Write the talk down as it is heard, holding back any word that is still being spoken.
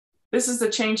This is The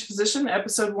Change Physician,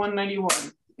 episode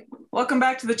 191. Welcome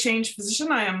back to The Change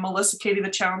Physician. I am Melissa Katie, the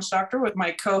Challenge Doctor, with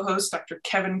my co-host, Dr.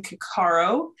 Kevin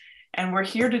Cuccaro. And we're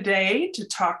here today to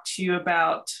talk to you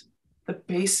about the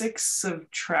basics of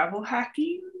travel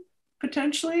hacking,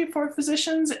 potentially, for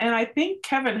physicians. And I think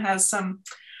Kevin has some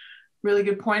really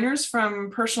good pointers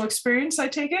from personal experience, I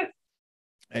take it?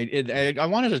 I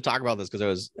wanted to talk about this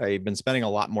because I've been spending a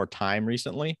lot more time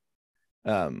recently.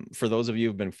 For those of you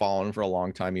who've been following for a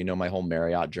long time, you know my whole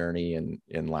Marriott journey and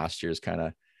in last year's kind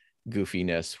of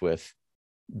goofiness with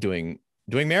doing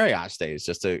Marriott stays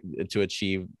just to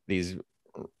achieve these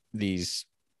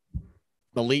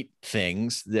elite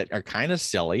things that are kind of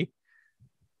silly,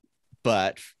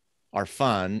 but are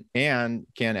fun and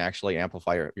can actually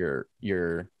amplify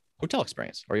your hotel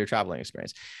experience or your traveling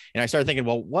experience. And I started thinking,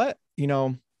 well, what,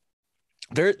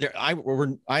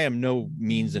 I am no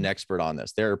means an expert on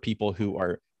this. There are people who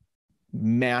are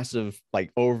massive,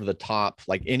 like over the top,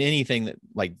 like in anything that,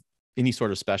 like any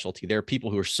sort of specialty. There are people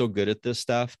who are so good at this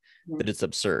stuff that it's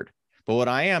absurd. But what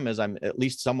I am is I'm at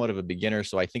least somewhat of a beginner.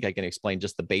 So I think I can explain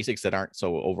just the basics that aren't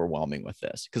so overwhelming with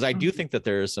this. Because I do think that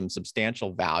there is some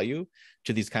substantial value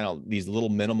to these little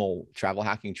minimal travel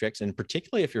hacking tricks. And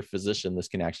particularly if you're a physician, this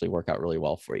can actually work out really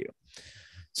well for you.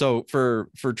 So for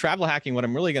travel hacking, what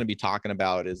I'm really going to be talking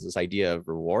about is this idea of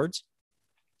rewards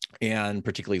and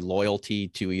particularly loyalty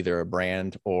to either a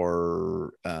brand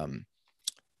or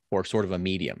sort of a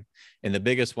medium. And the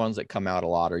biggest ones that come out a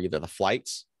lot are either the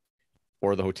flights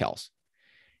or the hotels.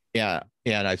 Yeah.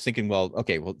 And I was thinking,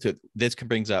 this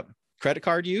brings up credit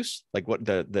card use, like what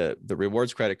the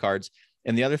rewards credit cards.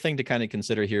 And the other thing to kind of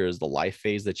consider here is the life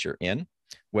phase that you're in,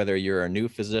 whether you're a new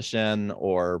physician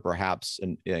or perhaps,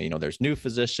 there's new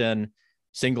physician,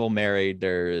 single, married,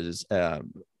 there's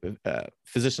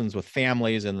physicians with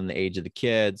families and then the age of the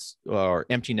kids, or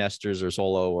empty nesters or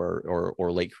solo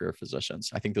or late career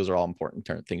physicians. I think those are all important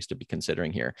things to be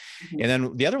considering here. And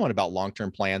then the other one about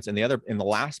long-term plans, and the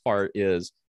last part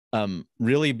is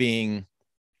really being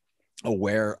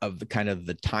aware of the kind of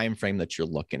the time frame that you're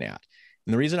looking at.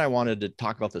 And the reason I wanted to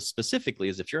talk about this specifically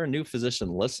is if you're a new physician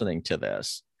listening to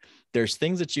this, there's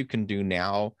things that you can do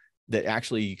now that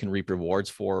actually you can reap rewards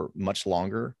for much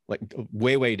longer, like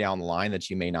way down the line,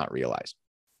 that you may not realize.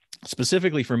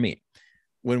 Specifically for me,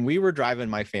 when we were driving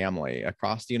my family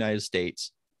across the United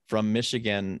States from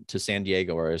Michigan to San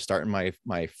Diego, where I was starting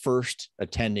my first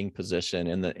attending position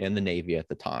in the Navy at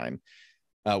the time,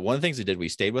 one of the things we did, we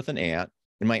stayed with an aunt.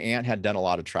 And my aunt had done a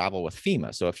lot of travel with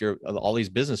FEMA. So if you're all these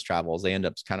business travels, they end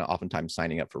up kind of oftentimes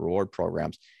signing up for reward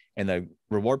programs. And the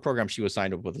reward program she was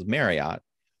signed up with was Marriott.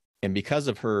 And because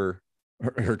of her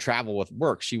travel with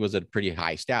work, she was at a pretty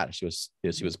high status. She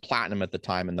was platinum at the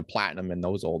time. And the platinum in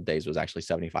those old days was actually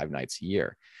 75 nights a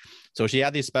year. So she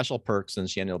had these special perks, and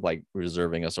she ended up like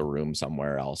reserving us a room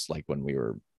somewhere else, like when we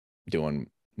were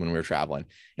traveling.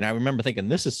 And I remember thinking,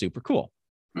 this is super cool.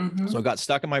 So it got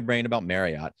stuck in my brain about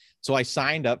Marriott. So I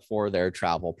signed up for their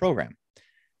travel program.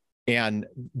 And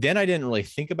then I didn't really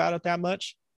think about it that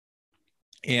much.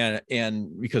 And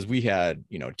because we had,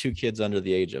 two kids under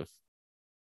the age of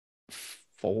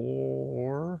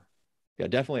 4. Yeah,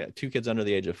 definitely 2 kids under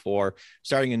the age of 4,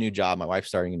 starting a new job, my wife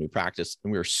starting a new practice,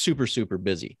 and we were super, super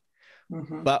busy.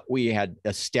 But we had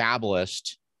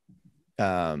established,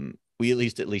 we at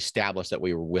least established that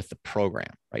we were with the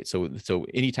program, right? So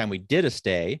anytime we did a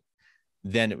stay,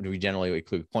 then we generally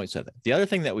include points with it. The other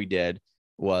thing that we did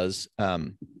was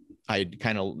I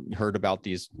kind of heard about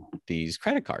these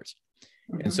credit cards.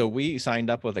 And so we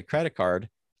signed up with a credit card.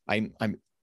 I'm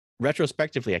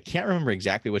retrospectively, I can't remember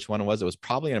exactly which one it was. It was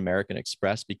probably an American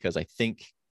Express, because I think,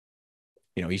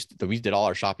 we did all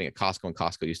our shopping at Costco, and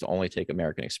Costco used to only take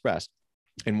American Express.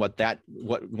 And one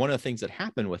of the things that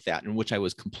happened with that, and which I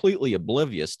was completely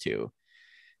oblivious to,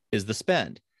 is the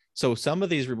spend. So some of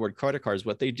these reward credit cards,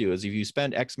 what they do is if you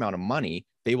spend X amount of money,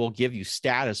 they will give you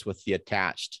status with the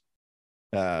attached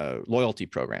loyalty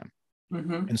program.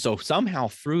 And so somehow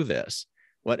through this,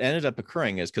 what ended up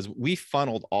occurring is, because we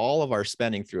funneled all of our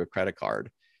spending through a credit card,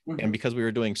 and because we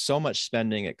were doing so much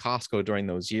spending at Costco during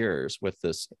those years with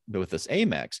this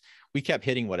Amex, we kept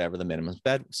hitting whatever the minimum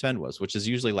spend was, which is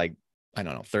usually like, I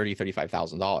don't know,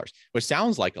 $35,000, which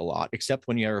sounds like a lot, except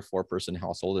when you have a 4-person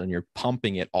household and you're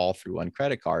pumping it all through one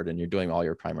credit card and you're doing all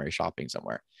your primary shopping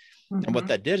somewhere. And what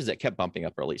that did is it kept bumping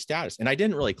up our elite status. And I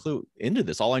didn't really clue into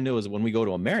this. All I knew is when we go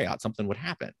to a Marriott, something would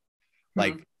happen.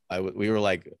 Like we were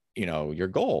like, you're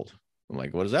gold. I'm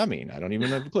like, what does that mean? I don't even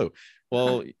have a clue.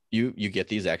 Well, you get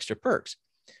these extra perks.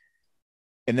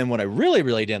 And then what I really,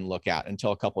 really didn't look at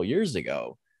until a couple of years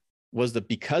ago was that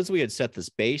because we had set this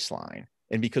baseline,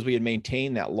 and because we had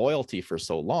maintained that loyalty for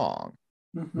so long,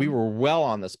 we were well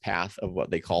on this path of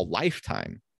what they call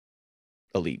lifetime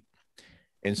elite.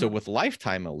 And so with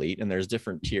lifetime elite, and there's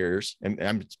different tiers, and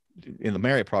I'm in the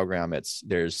Marriott program,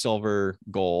 there's silver,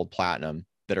 gold, platinum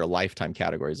that are lifetime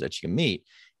categories that you can meet.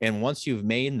 And once you've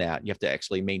made that, you have to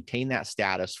actually maintain that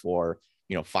status for,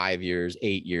 5 years,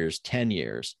 8 years, 10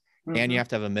 years. And you have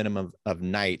to have a minimum of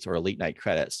nights or elite night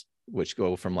credits, which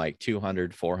go from like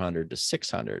 200, 400 to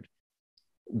 600.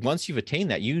 Once you've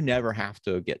attained that, you never have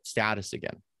to get status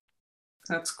again.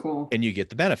 That's cool. And you get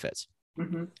the benefits.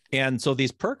 And so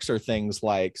these perks are things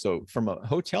like, so from a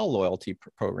hotel loyalty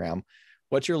program,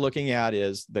 what you're looking at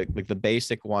is the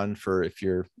basic one for if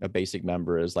you're a basic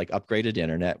member is like upgraded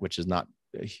internet, which is not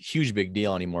a huge big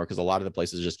deal anymore because a lot of the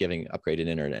places are just giving upgraded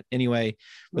internet anyway.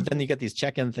 But then you get these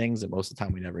check-in things that most of the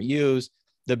time we never use.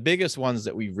 The biggest ones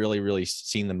that we've really, really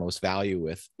seen the most value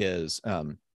with is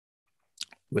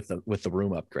with the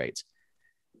room upgrades.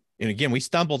 And again, we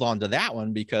stumbled onto that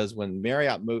one because when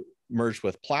Marriott merged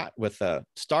with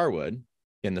Starwood,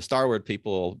 and the Starwood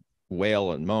people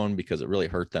wail and moan because it really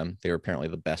hurt them. They were apparently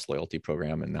the best loyalty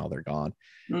program, and now they're gone.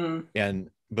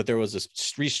 But there was this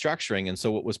restructuring, and so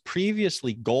what was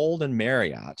previously gold in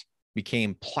Marriott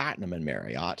became platinum in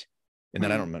Marriott, and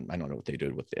then I don't know what they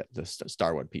did with the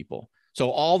Starwood people. So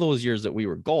all those years that we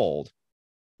were gold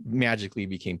magically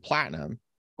became platinum.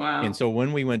 Wow! And so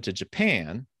when we went to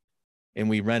Japan, and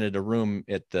we rented a room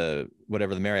at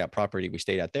whatever the Marriott property we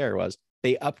stayed at there was,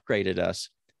 they upgraded us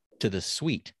to the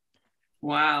suite.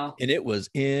 Wow. And it was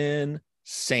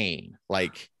insane.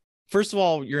 Like, first of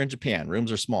all, you're in Japan, rooms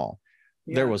are small.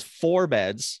 Yeah. There was 4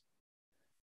 beds,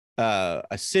 a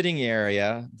sitting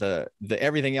area, the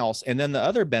everything else. And then the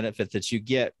other benefit that you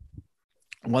get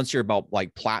once you're about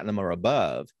like platinum or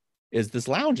above is this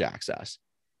lounge access.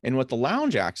 And what the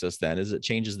lounge access then is, it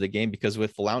changes the game, because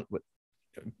with the lounge,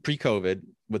 pre-COVID,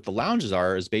 what the lounges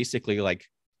is basically like,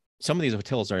 some of these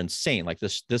hotels are insane. Like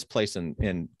this place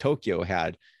in Tokyo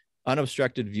had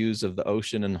unobstructed views of the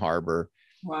ocean and harbor.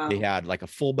 Wow. They had like a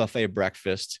full buffet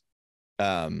breakfast.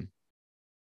 And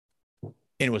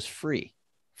it was free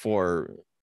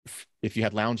if you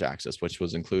had lounge access, which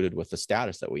was included with the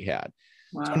status that we had.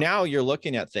 Wow. So now you're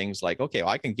looking at things like, okay,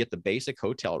 well, I can get the basic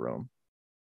hotel room.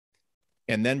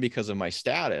 And then because of my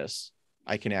status,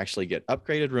 I can actually get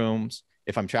upgraded rooms.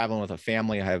 If I'm traveling with a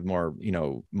family, I have more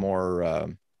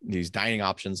these dining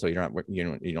options. So you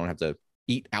don't have to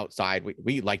eat outside.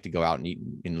 We like to go out and eat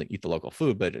the local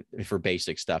food, but for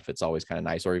basic stuff, it's always kind of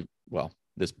nice. Or, well,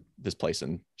 this place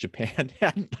in Japan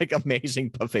had like amazing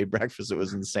buffet breakfast. It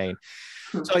was insane.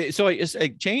 So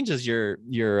it changes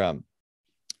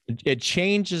it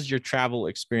changes your travel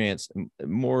experience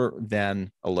more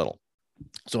than a little.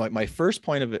 So my first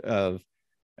point of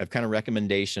kind of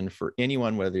recommendation for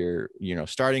anyone, whether you're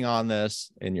starting on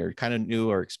this and you're kind of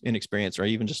new or inexperienced, or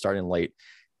even just starting late,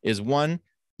 is one,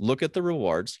 look at the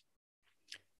rewards,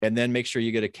 and then make sure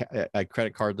you get a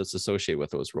credit card that's associated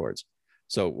with those rewards.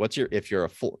 So if your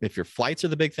flights are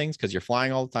the big things, because you're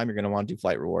flying all the time, you're going to want to do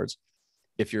flight rewards.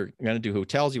 If you're going to do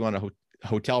hotels, you want a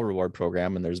hotel reward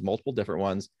program, and there's multiple different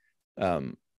ones.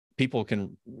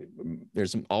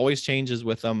 There's always changes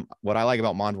with them. What I like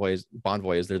about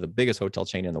Bonvoy is they're the biggest hotel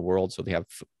chain in the world. So they have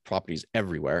properties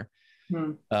everywhere.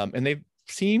 And they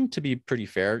seem to be pretty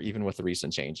fair, even with the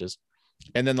recent changes.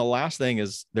 And then the last thing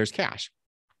is there's cash.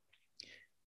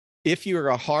 If you're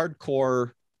a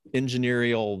hardcore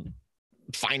engineering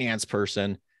finance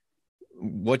person,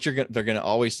 they're going to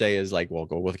always say is like, well,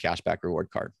 go with a cashback reward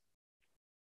card,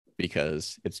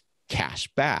 because it's cash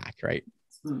back, right?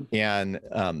 And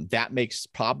that makes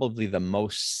probably the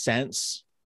most sense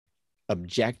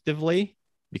objectively,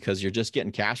 because you're just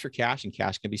getting cash for cash, and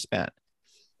cash can be spent.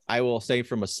 I will say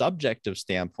from a subjective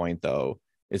standpoint, though,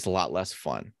 it's a lot less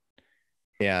fun.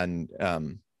 And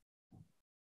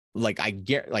like I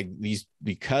get like these,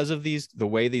 because of the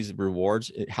way these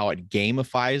rewards, how it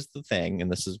gamifies the thing.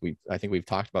 And I think we've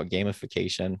talked about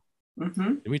gamification.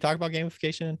 Did we talk about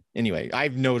gamification? Anyway,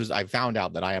 I've found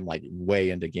out that I am like way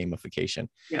into gamification.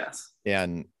 Yes.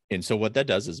 And so what that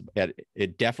does is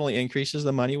it definitely increases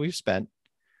the money we've spent,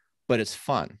 but it's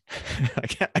fun.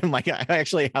 I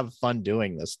actually have fun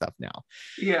doing this stuff now.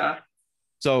 Yeah.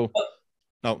 So,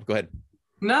 go ahead.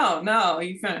 No,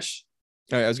 you finish.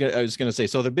 All right, I was gonna say,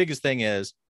 so the biggest thing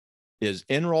is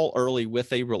enroll early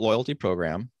with a loyalty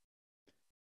program.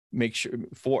 Make sure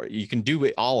you can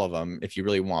do all of them if you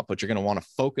really want, but you're going to want to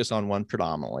focus on one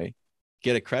predominantly.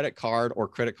 Get a credit card or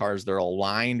credit cards that are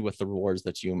aligned with the rewards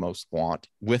that you most want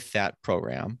with that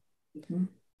program.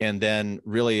 And then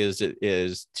really is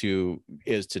to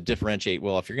differentiate.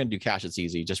 Well, if you're going to do cash, it's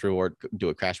easy. Just do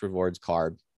a cash rewards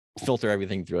card, filter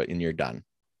everything through it, and you're done.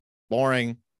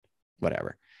 boring,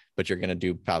 whatever, but you're going to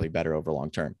do probably better over long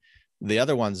term. The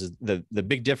other ones is the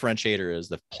big differentiator is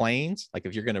the planes. Like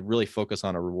if you're going to really focus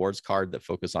on a rewards card that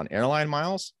focus on airline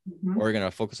miles, or you're going to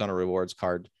focus on a rewards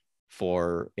card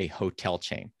for a hotel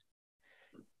chain.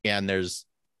 And there's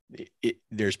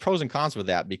pros and cons with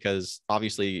that, because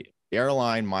obviously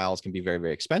airline miles can be very,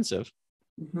 very expensive.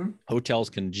 Hotels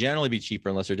can generally be cheaper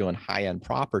unless they're doing high-end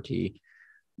property.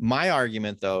 My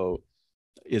argument though,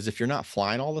 is if you're not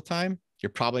flying all the time,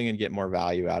 you're probably going to get more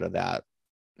value out of that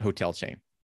hotel chain,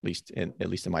 at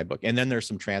least in my book. And then there's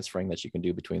some transferring that you can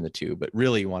do between the two, but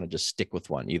really you want to just stick with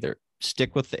one, either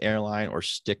stick with the airline or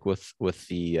stick with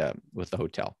the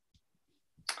hotel.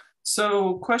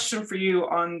 So question for you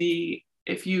on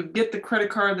if you get the credit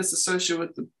card that's associated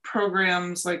with the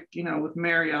programs, like, with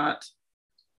Marriott,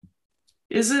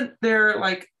 isn't there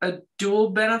like a dual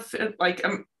benefit? Like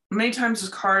many times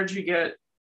with cards, you get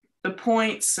the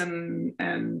points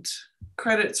and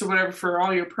credits or whatever for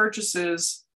all your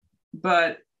purchases,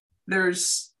 but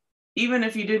even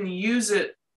if you didn't use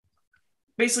it,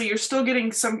 basically you're still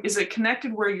getting is it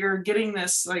connected where you're getting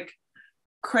this like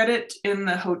credit in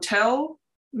the hotel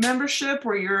membership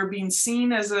where you're being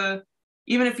seen as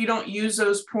even if you don't use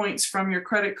those points from your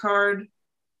credit card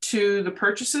to the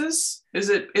purchases? Is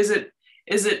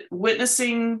it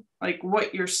witnessing like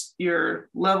what your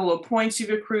level of points you've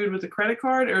accrued with the credit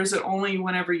card, or is it only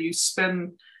whenever you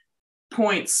spend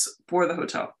points for the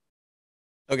hotel?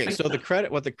 Okay, so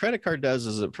what the credit card does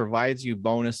is it provides you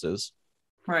bonuses,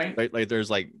 right? Like there's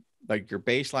like your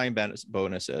baseline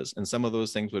bonuses, and some of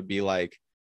those things would be like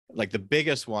the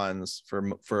biggest ones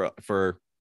for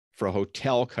a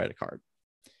hotel credit card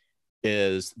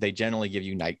is they generally give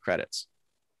you night credits.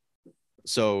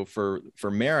 So for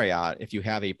Marriott, if you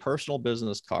have a personal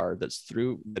business card that's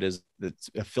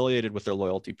affiliated with their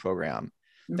loyalty program,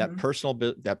 that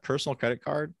personal credit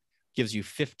card gives you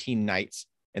 15 nights,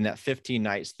 and that 15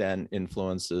 nights then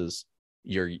influences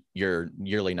your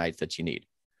yearly nights that you need.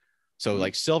 So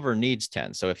like silver needs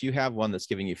 10. So if you have one that's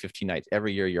giving you 15 nights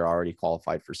every year, you're already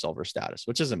qualified for silver status,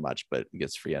 which isn't much, but it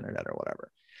gets free internet or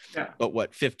whatever. Yeah. But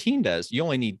what 15 does, you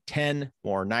only need 10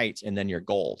 more nights and then you're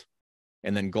gold.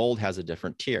 And then gold has a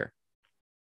different tier.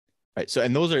 Right. So,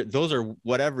 and those are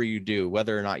whatever you do,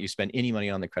 whether or not you spend any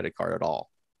money on the credit card at all.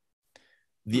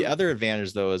 The other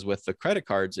advantage though, is with the credit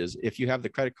cards is if you have the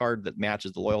credit card that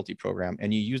matches the loyalty program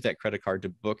and you use that credit card to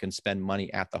book and spend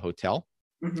money at the hotel,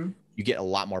 you get a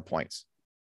lot more points.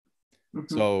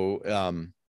 So,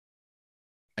 and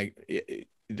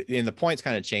the points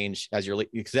kind of change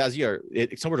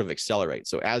it sort of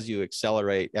accelerates. So as you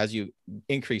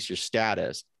increase your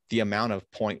status, the amount of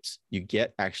points you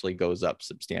get actually goes up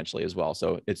substantially as well.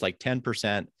 So it's like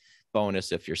 10%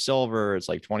 bonus if you're silver. It's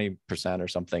like 20% or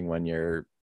something when you're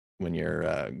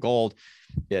gold.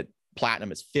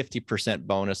 Platinum is 50%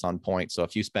 bonus on points. So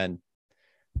if you spend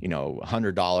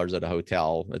 $100 at a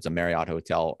hotel, it's a Marriott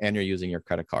hotel, and you're using your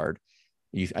credit card,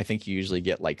 I think you usually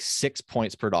get like 6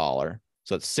 points per dollar.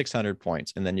 So it's 600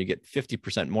 points. And then you get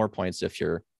 50% more points if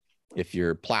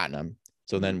you're platinum.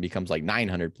 So then it becomes like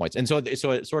 900 points. And so it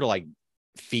sort of like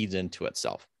feeds into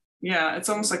itself. Yeah. It's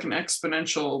almost like an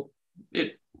exponential,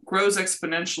 it grows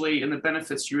exponentially in the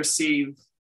benefits you receive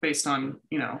based on,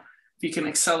 if you can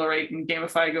accelerate and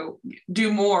gamify,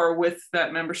 do more with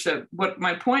that membership. What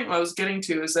my point I was getting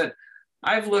to is that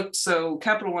I've looked, so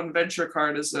Capital One Venture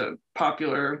Card is a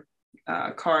popular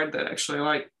card that actually I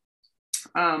like.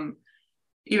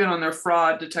 Even on their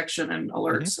fraud detection and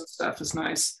alerts and stuff is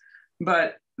nice.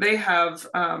 But they have,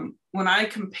 when I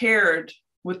compared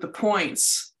with the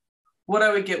points, what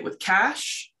I would get with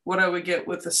cash, what I would get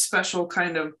with a special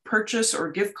kind of purchase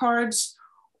or gift cards,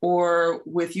 or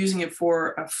with using it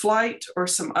for a flight or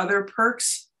some other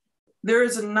perks, there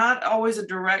is not always a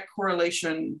direct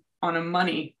correlation on a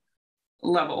money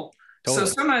level. Totally.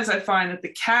 So sometimes I find that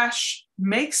the cash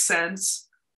makes sense,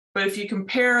 but if you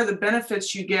compare the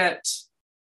benefits you get,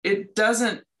 it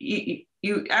doesn't, you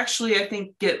actually, I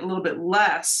think, get a little bit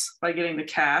less by getting the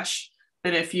cash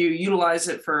than if you utilize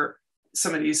it for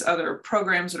some of these other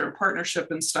programs that are in partnership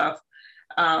and stuff.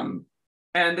 And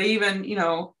they even,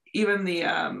 even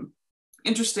the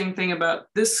interesting thing about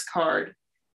this card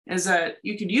is that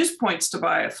you could use points to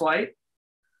buy a flight.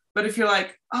 But if you're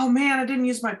like, oh man, I didn't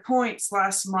use my points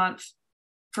last month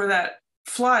for that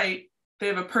flight, they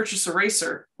have a purchase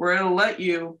eraser where it'll let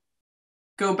you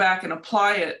go back and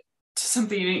apply it to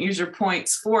something you didn't use your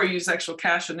points for, use actual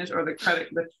cash in it or the credit,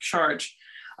 the charge.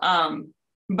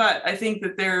 But I think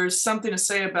that there's something to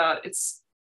say about it's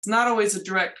not always a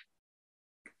direct,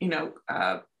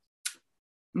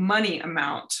 money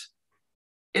amount.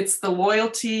 It's the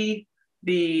loyalty,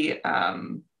 the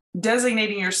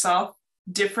designating yourself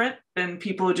different than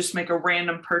people who just make a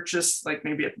random purchase, like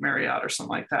maybe at Marriott or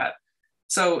something like that.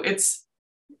 So it's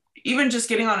even just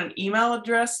getting on an email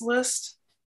address list,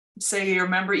 say you're a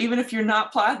member, even if you're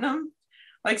not platinum,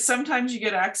 like sometimes you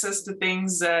get access to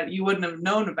things that you wouldn't have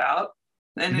known about.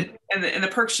 And, and the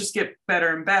perks just get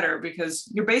better and better because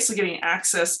you're basically getting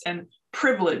access and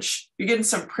privilege. You're getting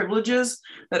some privileges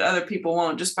that other people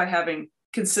won't just by having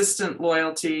consistent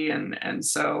loyalty. And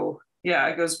so, yeah,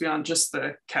 it goes beyond just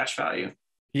the cash value.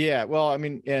 Yeah. Well, I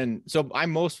mean, and so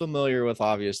I'm most familiar with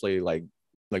obviously like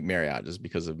Marriott just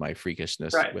because of my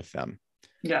freakishness with them.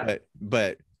 Yeah.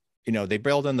 But you know, they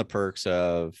build in the perks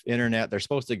of internet. They're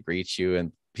supposed to greet you,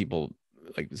 and people,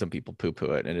 like some people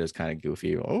poo-poo it, and it is kind of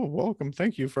goofy. Oh, welcome,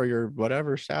 thank you for your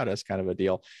whatever status, kind of a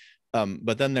deal.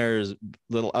 But then there's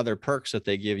little other perks that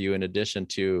they give you in addition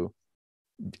to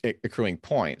accruing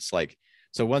points. Like,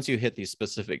 so once you hit these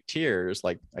specific tiers,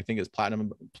 like I think it's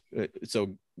platinum.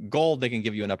 So gold, they can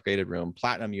give you an upgraded room.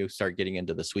 Platinum, you start getting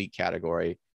into the suite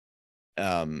category.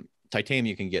 Titanium,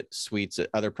 you can get suites at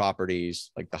other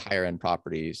properties, like the higher end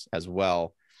properties as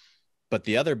well. But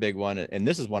the other big one, and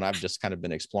this is one I've just kind of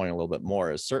been exploring a little bit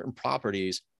more, is certain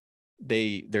properties,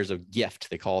 there's a gift.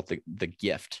 They call it the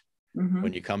gift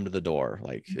when you come to the door,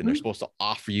 like, and they're supposed to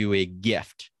offer you a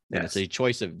gift, and it's a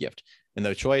choice of gift. And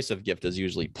the choice of gift is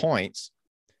usually points,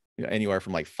 you know, anywhere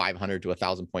from like 500 to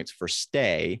 1,000 points for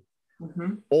stay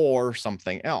or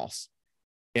something else.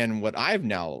 And what I've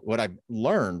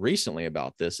learned recently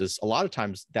about this is a lot of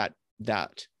times that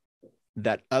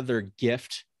other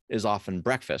gift is often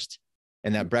breakfast,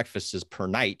 and that breakfast is per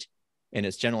night, and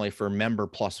it's generally for member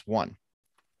 +1.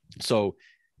 So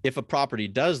if a property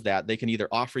does that, they can either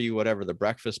offer you whatever the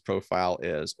breakfast profile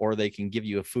is, or they can give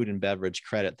you a food and beverage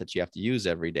credit that you have to use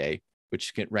every day,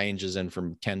 which ranges in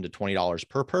from $10 to $20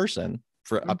 per person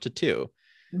for up to 2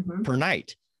 per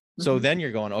night. So then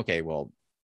you're going, okay, well,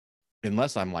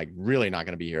 unless I'm like really not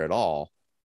going to be here at all,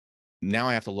 now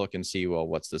I have to look and see, well,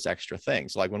 what's this extra thing?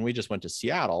 So like when we just went to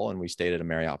Seattle and we stayed at a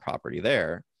Marriott property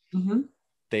there,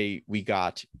 we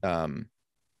got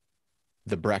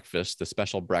the breakfast, the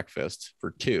special breakfast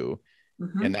for 2.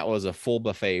 And that was a full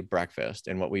buffet breakfast.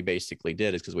 And what we basically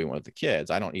did is, because we went with the kids,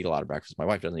 I don't eat a lot of breakfast. My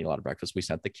wife doesn't eat a lot of breakfast. We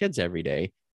sent the kids every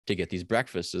day to get these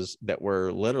breakfasts that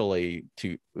were literally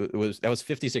that was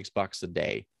 $56 a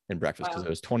day in breakfast, because it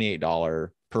was $28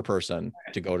 per person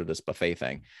to go to this buffet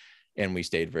thing. And we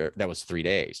stayed for, that was 3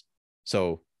 days.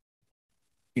 So,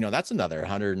 you know, that's another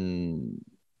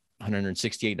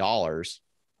 $168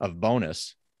 of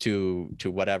bonus to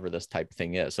whatever this type of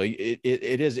thing is. So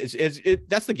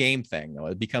that's the game thing though.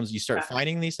 It becomes, you start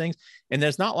finding these things, and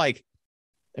there's not like,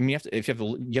 I mean, you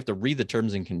have to read the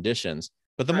terms and conditions,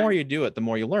 but the more you do it, the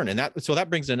more you learn. And that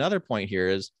brings another point here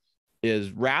is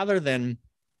rather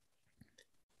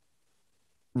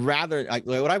like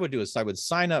what I would do is I would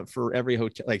sign up for every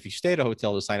hotel. Like if you stay at a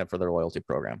hotel, to sign up for their loyalty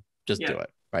program, just do it.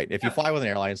 Right. If you fly with an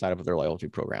airline, sign up for their loyalty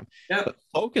program, but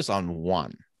focus on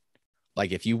one.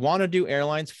 Like if you want to do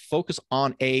airlines, focus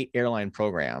on a airline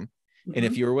program. And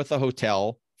if you're with a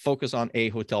hotel, focus on a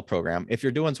hotel program. If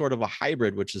you're doing sort of a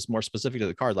hybrid, which is more specific to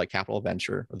the card, like Capital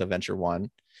Venture or the Venture One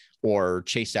or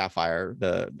Chase Sapphire,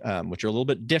 which are a little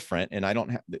bit different. And I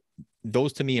don't have,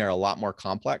 those to me are a lot more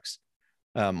complex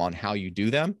on how you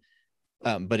do them.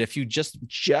 But if you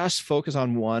just focus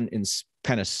on one and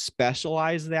kind of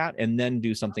specialize that and then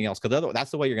do something else, because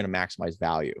that's the way you're going to maximize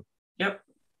value. Yep.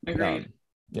 Agreed.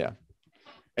 Yeah.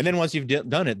 And then once you've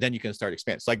done it, then you can start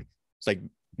expanding. It's like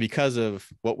because of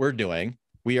what we're doing,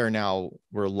 we're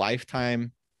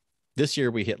lifetime. This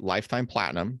year we hit lifetime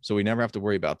platinum, so we never have to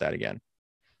worry about that again.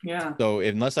 Yeah. So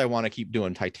unless I want to keep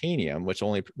doing titanium, which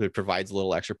only provides a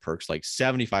little extra perks, like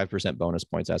 75% bonus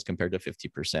points as compared to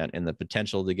 50%, and the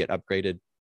potential to get upgraded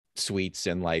suites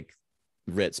and like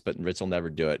Ritz, but Ritz will never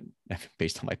do it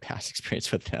based on my past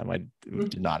experience with them. I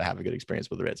did not have a good experience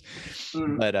with Ritz,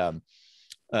 but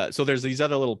so there's these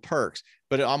other little perks,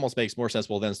 but it almost makes more sense.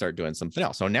 We'll then start doing something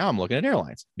else. So now I'm looking at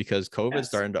airlines because COVID's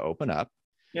starting to open up.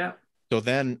 Yeah. So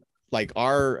then like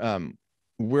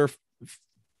we're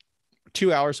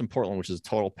 2 hours from Portland, which is a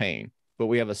total pain, but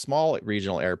we have a small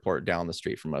regional airport down the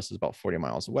street from us. It's about 40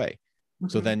 miles away.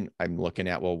 So then I'm looking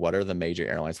at, well, what are the major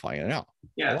airlines flying in and out?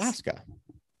 Alaska.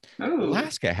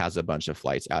 Alaska has a bunch of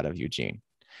flights out of Eugene.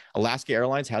 Alaska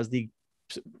Airlines has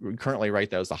currently right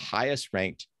there is the highest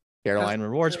ranked airline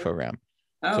rewards program.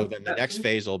 So then the next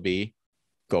phase will be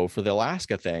go for the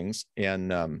Alaska things.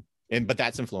 But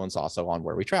that's influenced also on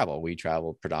where we travel. We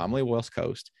travel predominantly West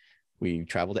Coast. We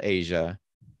travel to Asia.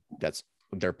 That's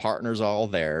their partners all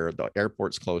there. The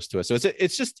airport's close to us. So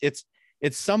it's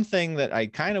it's something that I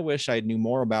kind of wish I knew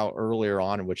more about earlier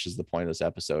on, which is the point of this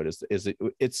episode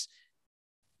it's,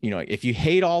 if you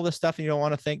hate all this stuff and you don't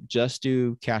want to think, just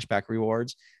do cashback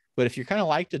rewards. But if you kind of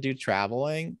like to do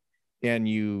traveling and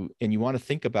you want to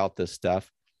think about this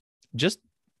stuff, just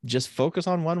focus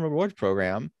on one reward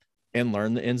program and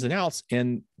learn the ins and outs.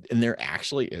 And there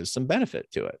actually is some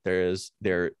benefit to it.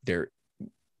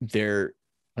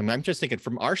 I'm just thinking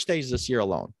from our stays this year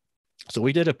alone. So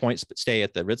we did a point stay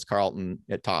at the Ritz-Carlton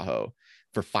at Tahoe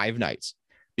for 5 nights.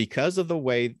 Because of the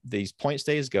way these point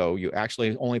stays go, you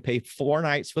actually only pay 4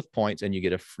 nights with points and you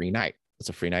get a free night. It's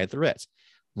a free night at the Ritz.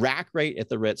 Rack rate at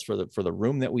the Ritz for the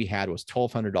room that we had was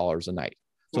 $1,200 a night.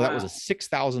 So that was a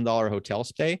 $6,000 hotel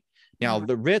stay. Now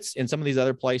the Ritz and some of these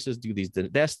other places do these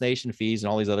destination fees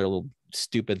and all these other little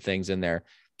stupid things in there.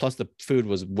 Plus the food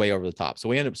was way over the top. So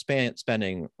we ended up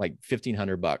spending like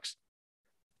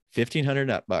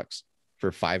 $1,500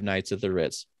 for 5 nights at the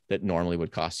Ritz that normally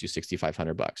would cost you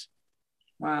 $6,500.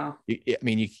 Wow. I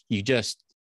mean, you just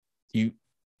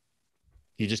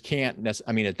can't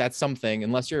I mean, that's something,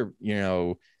 unless you're,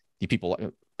 you people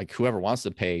like whoever wants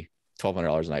to pay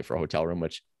 $1,200 a night for a hotel room,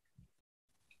 which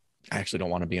I actually don't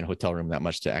want to be in a hotel room that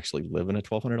much to actually live in a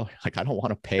 $1,200. Like, I don't want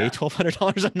to pay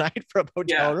 $1,200 a night for a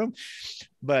hotel room,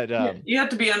 but you have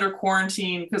to be under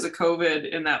quarantine because of COVID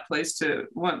in that place to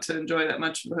want to enjoy that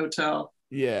much of a hotel.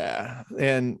 Yeah.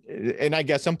 And I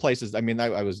guess some places, I mean,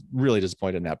 I was really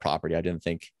disappointed in that property. I didn't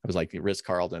think, I was like,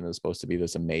 Ritz-Carlton is supposed to be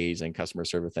this amazing customer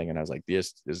service thing. And I was like,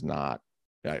 this is not,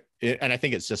 and I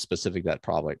think it's just specific to that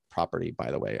property,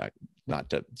 by the way,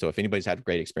 so if anybody's had a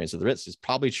great experience with the Ritz, it's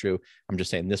probably true. I'm just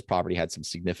saying this property had some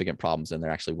significant problems and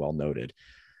they're actually well noted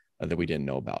that we didn't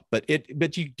know about, but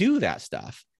you do that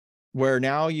stuff where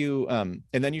now you, and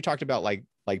then you talked about like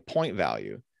point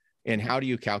value and how do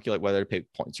you calculate whether to pay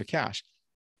points or cash?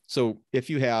 So if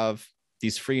you have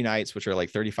these free nights, which are like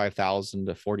 35,000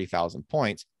 to 40,000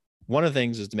 points, one of the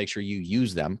things is to make sure you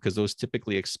use them because those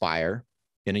typically expire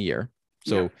in a year.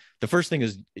 So the first thing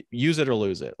is use it or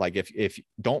lose it. Like if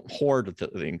don't hoard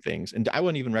things, and I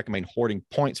wouldn't even recommend hoarding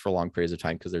points for long periods of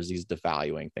time because there's these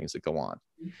devaluing things that go on.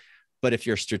 But if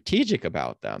you're strategic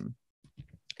about them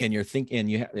and you're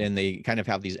thinking, and they kind of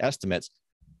have these estimates,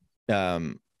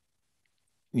 you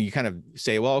kind of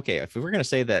say, well, okay, if we're going to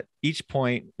say that each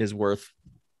point is worth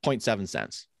 0.7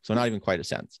 cents, so not even quite a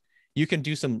cent, you can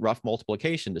do some rough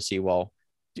multiplication to see, well,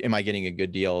 am I getting a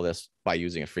good deal of this by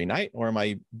using a free night, or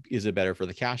is it better for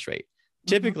the cash rate?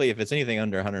 Typically, if it's anything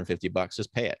under $150,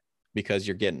 just pay it because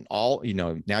you're getting all,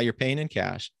 now you're paying in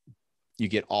cash. You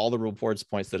get all the rewards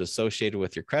points that are associated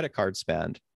with your credit card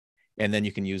spend, and then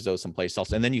you can use those someplace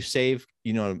else. And then you save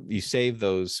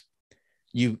those.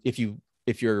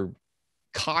 If you're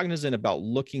cognizant about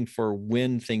looking for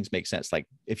when things make sense, like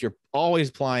if you're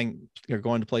always going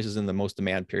to places in the most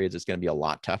demand periods, it's going to be a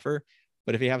lot tougher.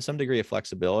 But if you have some degree of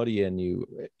flexibility and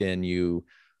you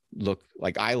look,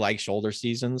 like, I like shoulder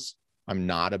seasons. I'm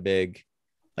not a big,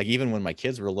 like, even when my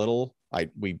kids were little,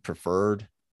 we preferred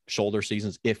shoulder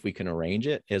seasons if we can arrange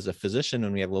it. As a physician,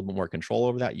 and we have a little bit more control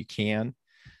over that, you can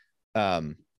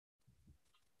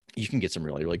get some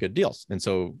really, really good deals. And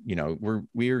so,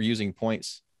 we're using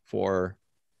points we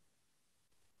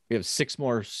have 6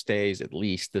 more stays at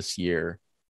least this year.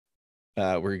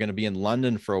 We're going to be in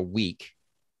London for a week.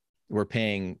 We're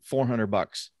paying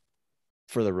 $400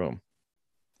 for the room.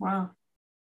 Wow.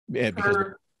 Yeah,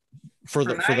 because for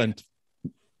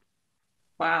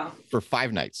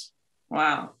 5 nights.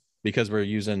 Wow. Because we're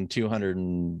using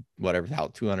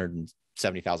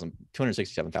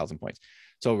 267,000 points.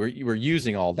 So we're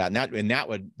using all that. And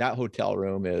that hotel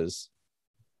room that's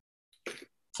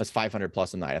 $500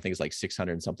 plus a night. I think it's like $600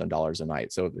 and something a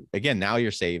night. So again, now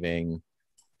you're saving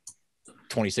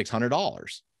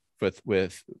 $2,600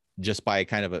 with just by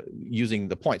kind of using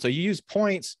the points. So you use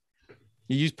points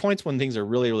when things are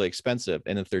really, really expensive.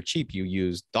 And if they're cheap, you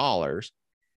use dollars.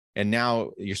 And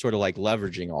now you're sort of like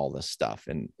leveraging all this stuff.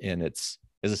 And it's,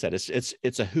 as I said,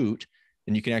 it's a hoot,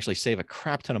 and you can actually save a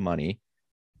crap ton of money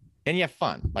and you have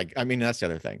fun. Like, I mean, that's the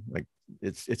other thing. Like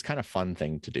it's kind of fun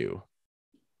thing to do.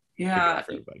 Yeah.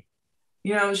 I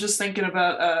was just thinking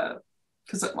about,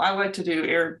 because I like to do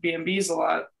Airbnbs a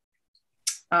lot.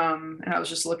 And I was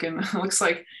just looking, it looks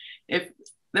like if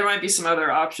there might be some other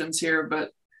options here,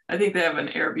 but I think they have an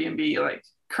Airbnb like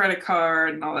credit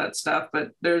card and all that stuff.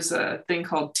 But there's a thing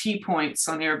called T points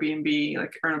on Airbnb,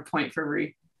 like earn a point for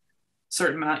every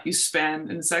certain amount you spend.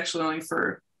 And it's actually only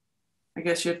for, I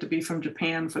guess you have to be from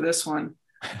Japan for this one.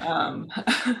 But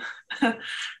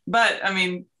I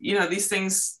mean, these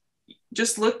things,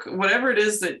 just look, whatever it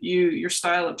is that your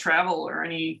style of travel or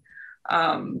any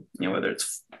Whether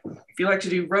it's if you like to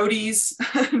do roadies,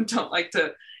 don't like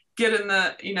to get in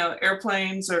the,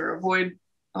 airplanes or avoid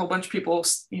a whole bunch of people,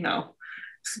 it's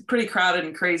pretty crowded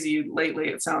and crazy lately.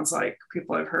 It sounds like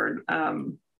people I've heard,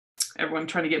 everyone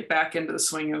trying to get back into the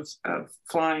swing of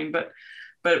flying,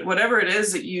 but whatever it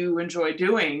is that you enjoy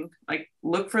doing, like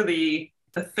look for the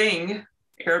thing,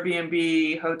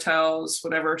 Airbnb, hotels,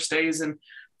 whatever, stays, and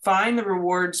find the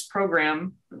rewards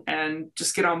program and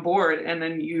just get on board. And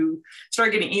then you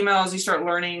start getting emails, you start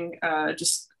learning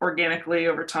just organically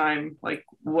over time, like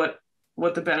what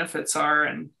the benefits are.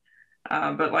 And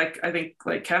but I think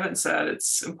like Kevin said,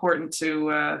 it's important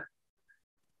to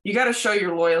you got to show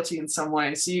your loyalty in some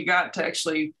way. So you got to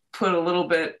actually put a little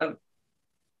bit of,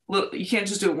 you can't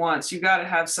just do it once. You got to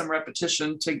have some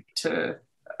repetition to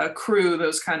accrue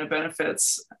those kind of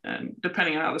benefits, and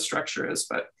depending on how the structure is.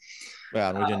 But yeah,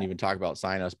 and we didn't even talk about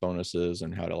sign-us bonuses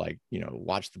and how to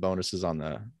watch the bonuses on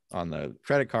the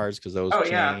credit cards, because those. Oh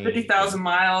yeah, 50,000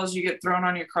 miles you get thrown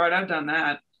on your card. I've done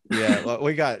that. Yeah, well,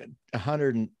 we got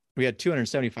 100. We had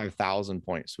 275,000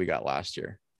 points we got last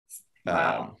year.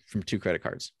 Wow. From 2 credit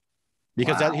cards,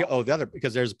 because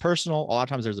because there's personal. A lot of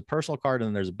times there's a personal card and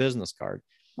then there's a business card.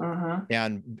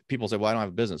 And people say, well, I don't have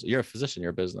a business. You're a physician,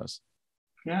 you're a business.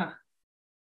 Yeah.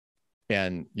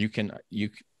 And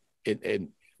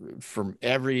from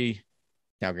every,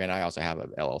 now granted, I also have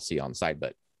an LLC on the side,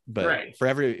 but right. For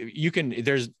every,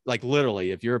 there's like literally,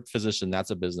 if you're a physician,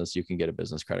 that's a business, you can get a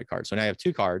business credit card. So now you have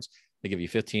 2 cards. They give you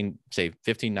 15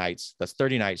 nights. That's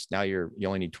 30 nights. Now you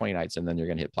only need 20 nights, and then you're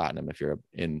going to hit platinum if you're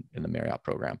in the Marriott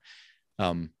program.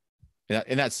 And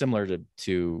that's similar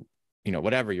to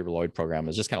whatever your Lloyd program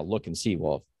is. Just kind of look and see,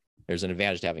 well, if there's an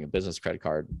advantage to having a business credit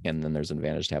card, and then there's an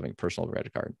advantage to having a personal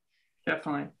credit card.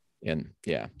 Definitely. And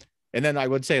yeah. And then I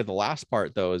would say the last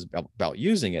part though is about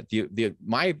using it.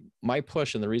 My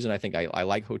push, and the reason I think I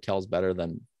like hotels better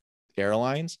than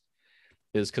airlines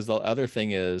is because the other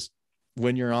thing is,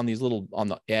 when you're on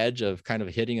the edge of kind of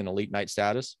hitting an elite night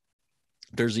status,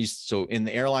 there's these, so in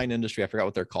the airline industry, I forgot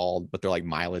what they're called, but they're like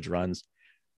mileage runs.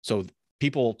 So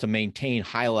people, to maintain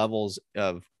high levels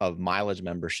of mileage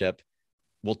membership,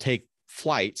 will take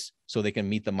flights so they can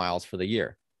meet the miles for the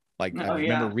year. Like I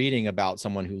remember reading about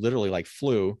someone who literally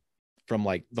flew from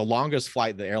the longest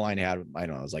flight the airline had, I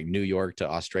don't know, it was like New York to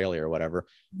Australia or whatever,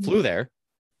 flew there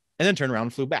and then turned around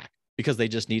and flew back, because they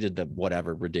just needed the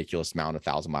whatever ridiculous amount of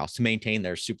 1,000 miles to maintain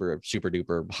their super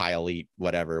duper high elite,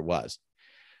 whatever it was.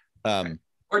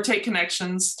 Or take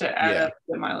connections to add up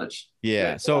the mileage.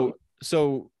 Yeah.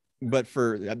 But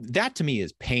for that, to me,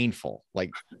 is painful.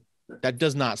 Like, that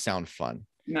does not sound fun.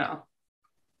 No.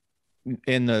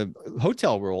 In the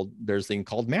hotel world, there's a thing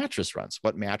called mattress runs.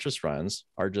 What mattress runs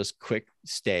are just quick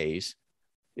stays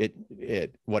at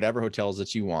whatever hotels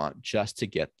that you want, just to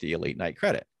get the elite night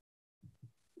credit.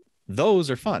 Those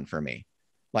are fun for me.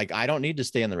 Like, I don't need to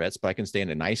stay in the Ritz, but I can stay in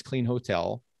a nice, clean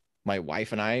hotel. My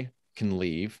wife and I can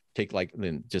leave,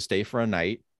 then just stay for a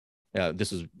night.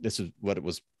 This is what it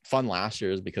was fun last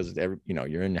year, is because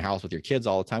you're in the house with your kids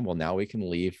all the time. Well, now we can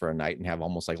leave for a night and have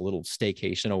almost like a little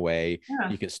staycation away. Yeah.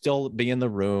 You can still be in the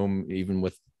room, even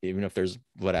if there's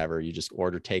whatever, you just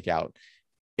order takeout.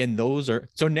 And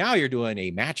so now you're doing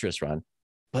a mattress run,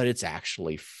 but it's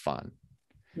actually fun.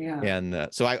 Yeah. And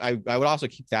so I would also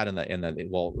keep that in the,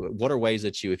 well, what are ways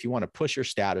that if you want to push your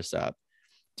status up,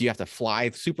 do you have to fly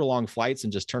super long flights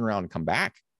and just turn around and come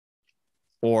back?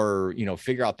 Or,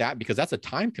 figure out that, because that's a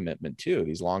time commitment too,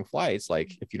 these long flights.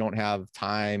 Like, if you don't have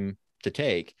time to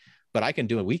take, but I can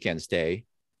do a weekend stay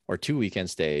or 2 weekend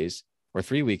stays or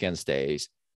 3 weekend stays,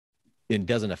 it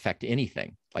doesn't affect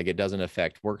anything. Like, it doesn't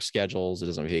affect work schedules. It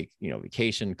doesn't take,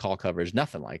 vacation, call coverage,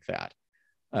 nothing like that.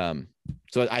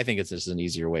 So I think it's just an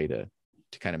easier way to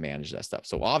kind of manage that stuff.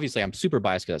 So obviously I'm super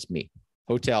biased because that's me.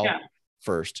 Hotel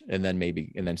first, and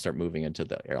then start moving into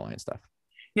the airline stuff.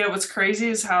 Yeah. What's crazy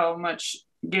is how much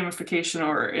gamification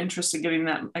or interest in getting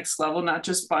that next level, not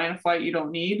just buying a flight you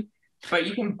don't need, but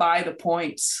you can buy the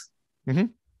points. Mm-hmm.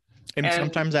 And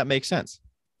sometimes that makes sense.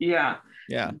 Yeah.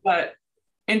 Yeah. But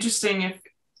interesting, if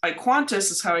like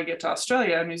Qantas is how I get to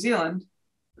Australia and New Zealand,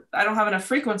 I don't have enough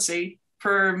frequency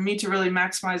for me to really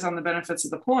maximize on the benefits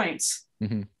of the points.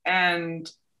 Mm-hmm.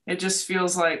 And it just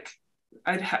feels like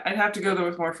I'd have to go there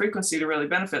with more frequency to really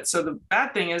benefit. So the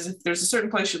bad thing is, if there's a certain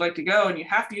place you'd like to go and you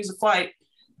have to use a flight,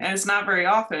 and it's not very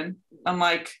often,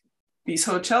 unlike these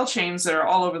hotel chains that are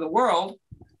all over the world,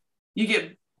 you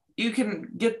can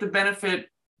get the benefit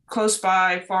close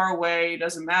by, far away,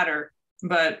 doesn't matter.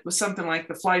 But with something like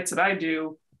the flights that I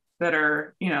do that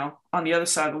are, on the other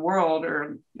side of the world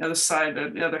or the other side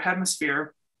of the other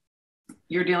hemisphere,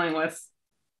 you're dealing with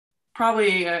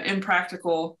probably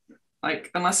impractical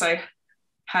Like, unless I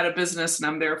had a business and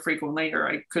I'm there frequently, or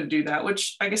I could do that,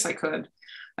 which I guess I could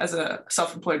as a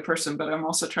self-employed person, but I'm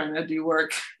also trying to do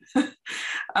work.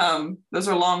 Those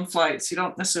are long flights. You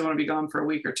don't necessarily want to be gone for a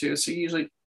week or two. So you usually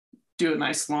do a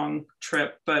nice long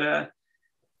trip. But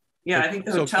yeah, I think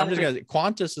the hotel.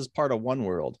 Qantas is part of One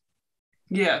World.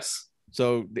 Yes.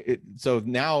 So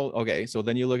now, okay. So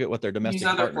then you look at what their domestic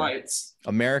partner, flights,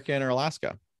 American or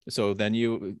Alaska. So then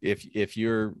if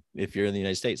you're in the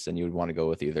United States, then you would want to go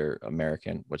with either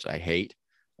American, which I hate,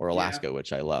 or Alaska,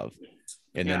 which I love,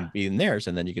 and then be in theirs,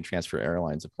 and then you can transfer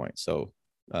airlines of points. So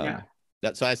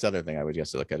that's the other thing I would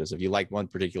just look at is if you like one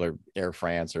particular Air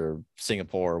France or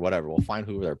Singapore or whatever, we'll find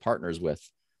who they're partners with,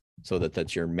 so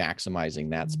that you're maximizing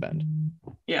that spend.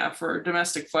 Yeah, for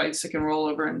domestic flights, it can roll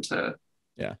over into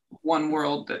One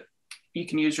World, that you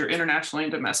can use your international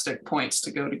and domestic points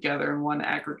to go together in one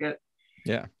aggregate.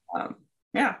 Yeah.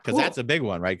 Because that's a big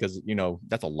one, right? Because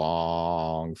that's a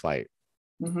long flight.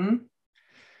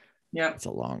 Yeah, it's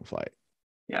a long flight.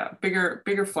 Yeah,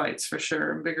 bigger flights for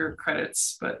sure, bigger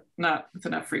credits, but not with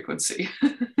enough frequency.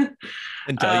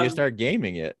 Until you start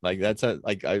gaming it. Like that's I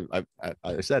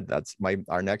said, that's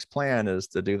our next plan is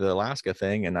to do the Alaska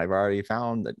thing, and I've already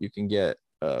found that you can get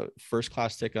a first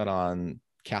class ticket on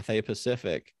Cathay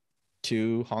Pacific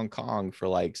to Hong Kong for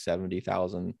like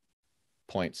 70,000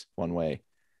 points one way.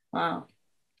 Wow.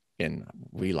 And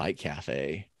we like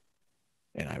Cathay,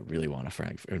 and I really want to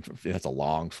Frankfurt. That's a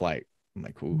long flight. I'm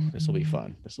like, ooh, this will be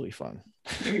fun.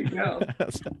 There you go.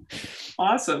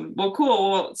 Awesome. Well,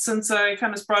 cool. Well, since I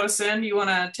kind of brought us in, you want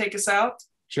to take us out?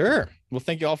 Sure. Well,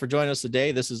 thank you all for joining us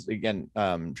today. This is, again,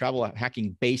 travel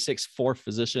hacking basics for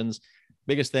physicians.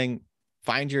 Biggest thing,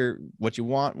 find what you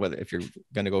want, whether if you're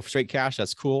going to go straight cash,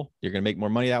 that's cool. You're going to make more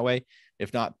money that way.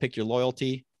 If not, pick your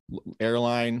loyalty,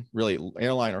 airline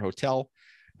or hotel.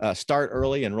 Start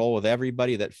early and roll with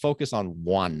everybody. That focus on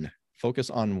one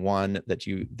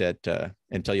that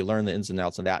until you learn the ins and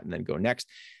outs of that, and then go next.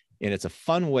 And it's a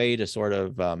fun way to sort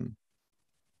of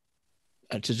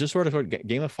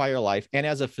gamify your life. And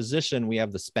as a physician, we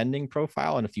have the spending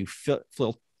profile, and if you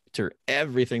filter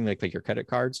everything like your credit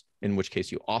cards, in which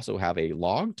case you also have a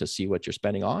log to see what you're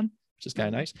spending on, which is kind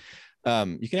of nice.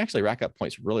 You can actually rack up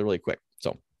points really, really quick.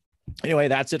 So anyway,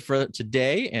 that's it for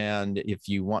today. And if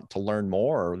you want to learn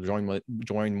more or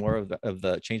join more of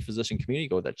the Change Physician community,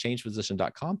 go to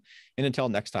changephysician.com. And until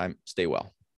next time, stay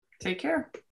well. Take care.